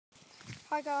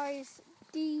Hi guys,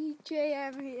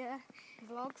 DJM here.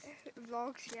 Vlogs,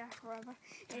 yeah, whatever.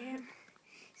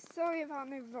 Sorry about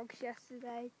no vlogs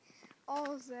yesterday. I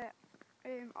was at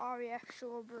R.A.F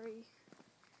Shawbury,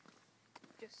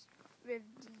 just with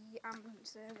the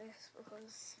ambulance service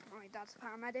because my dad's a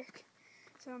paramedic.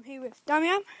 So I'm here with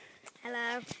Damian.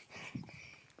 Hello.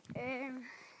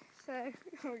 So,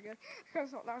 oh my god, I can't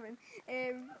stop laughing.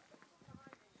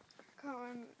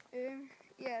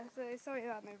 Yeah, so sorry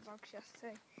about no vlogs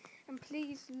yesterday. And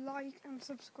please like and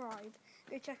subscribe.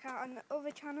 Go check out on the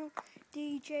other channel,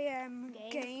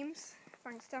 DJM Games.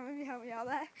 Thanks, Damon, you helped me out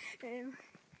there.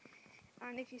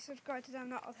 And if you subscribe to them,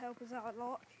 that'll help us out a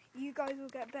lot. You guys will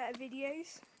get better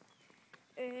videos.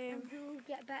 And we'll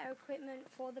get better equipment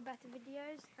for the better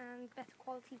videos and better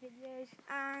quality videos.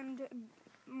 And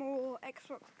more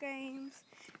Xbox games,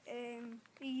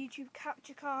 the YouTube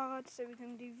capture card, so we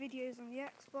can do videos on the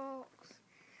Xbox.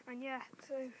 And yeah,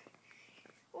 so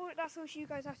that's all you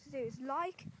guys have to do is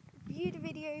like, view the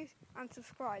videos and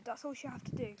subscribe. That's all you have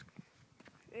to do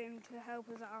to help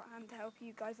us out and to help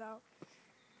you guys out.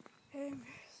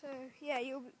 So yeah,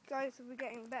 you guys will be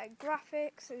getting better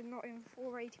graphics, so not in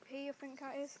 480p, I think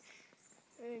that is.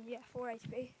 Yeah,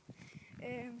 480p.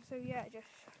 So yeah, just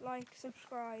like,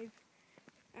 subscribe,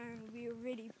 and we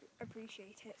really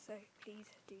appreciate it, so please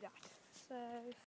do that. So